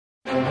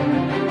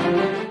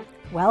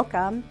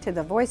Welcome to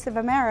the Voice of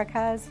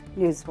America's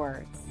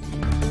Newswords.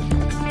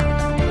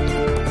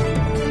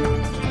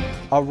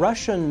 A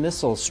Russian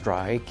missile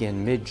strike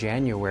in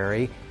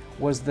mid-January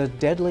was the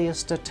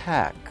deadliest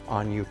attack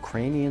on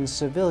Ukrainian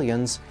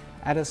civilians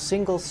at a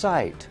single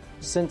site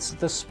since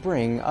the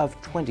spring of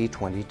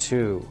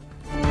 2022.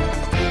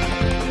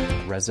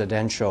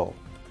 Residential.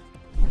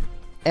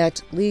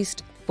 At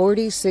least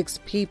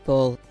 46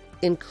 people,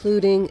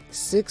 including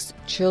 6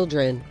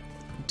 children,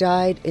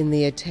 died in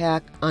the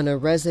attack on a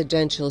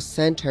residential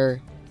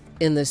center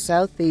in the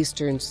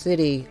southeastern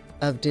city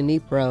of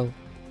Dnipro.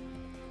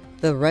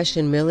 The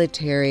Russian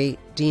military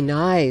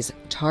denies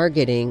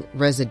targeting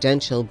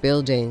residential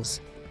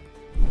buildings.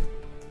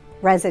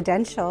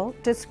 Residential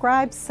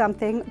describes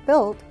something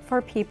built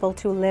for people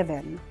to live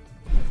in.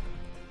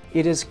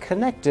 It is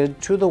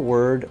connected to the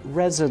word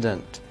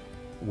resident,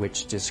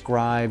 which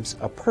describes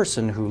a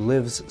person who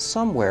lives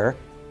somewhere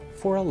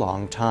for a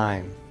long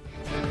time.